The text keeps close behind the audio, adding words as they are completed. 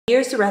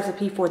Here's the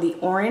recipe for the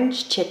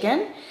orange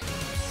chicken.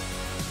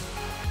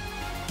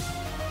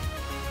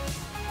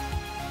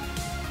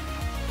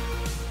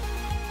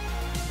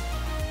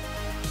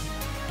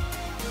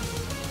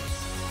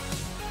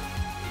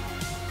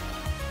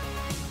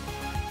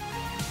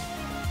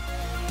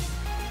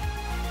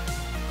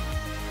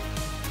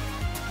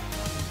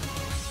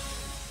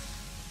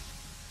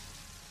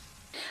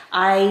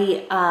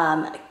 I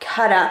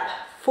cut up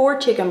 4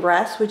 chicken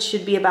breasts, which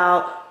should be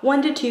about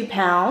 1 to 2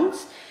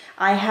 pounds.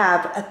 I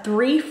have a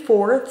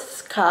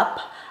 3/4 cup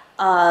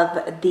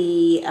of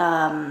the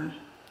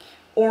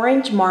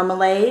orange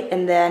marmalade,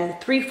 and then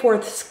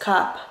 3/4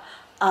 cup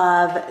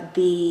of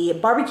the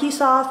barbecue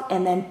sauce,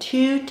 and then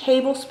 2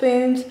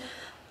 tablespoons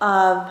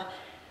of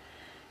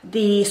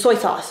the soy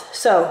sauce.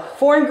 So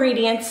 4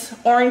 ingredients,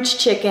 orange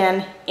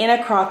chicken in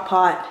a crock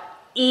pot.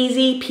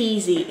 Easy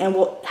peasy, and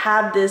we'll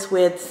have this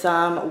with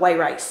some white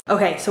rice.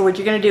 Okay, so what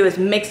you're gonna do is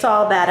mix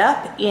all that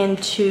up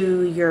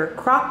into your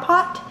crock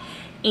pot,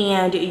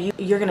 and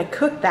you're gonna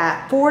cook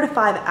that 4 to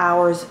 5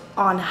 hours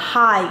on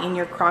high in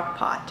your crock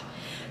pot.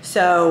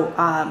 So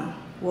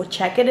we'll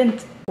check it in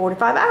 4 to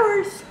 5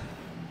 hours.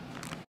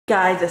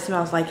 Guys, it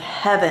smells like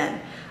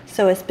heaven.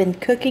 So it's been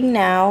cooking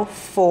now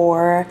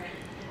for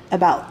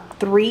about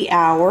 3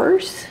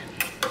 hours.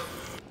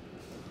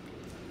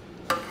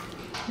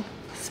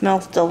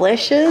 Smells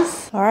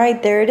delicious. All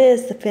right, there it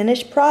is, the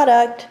finished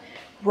product.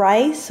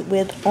 Rice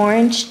with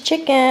orange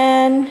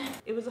chicken.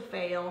 It was a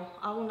fail.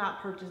 I will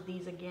not purchase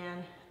these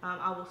again.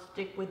 I will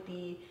stick with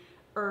the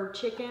herb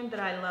chicken that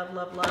I love,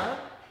 love, love.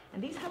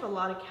 And these have a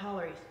lot of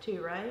calories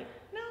too, right?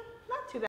 No,